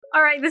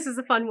Alright, this is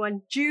a fun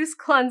one. Juice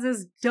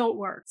cleanses don't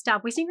work.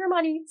 Stop wasting your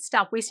money,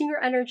 stop wasting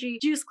your energy.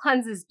 Juice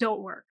cleanses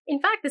don't work. In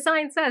fact, the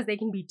science says they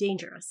can be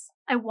dangerous.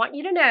 I want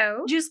you to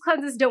know, juice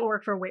cleanses don't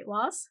work for weight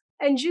loss,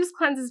 and juice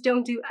cleanses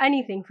don't do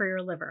anything for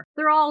your liver.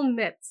 They're all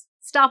myths.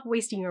 Stop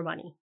wasting your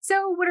money.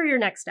 So what are your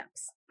next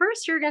steps?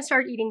 First, you're going to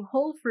start eating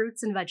whole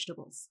fruits and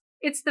vegetables.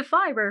 It's the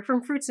fiber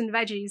from fruits and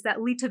veggies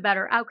that lead to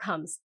better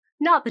outcomes,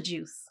 not the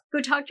juice.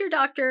 Go talk to your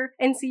doctor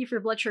and see if your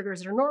blood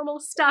sugars are normal.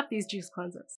 Stop these juice cleanses.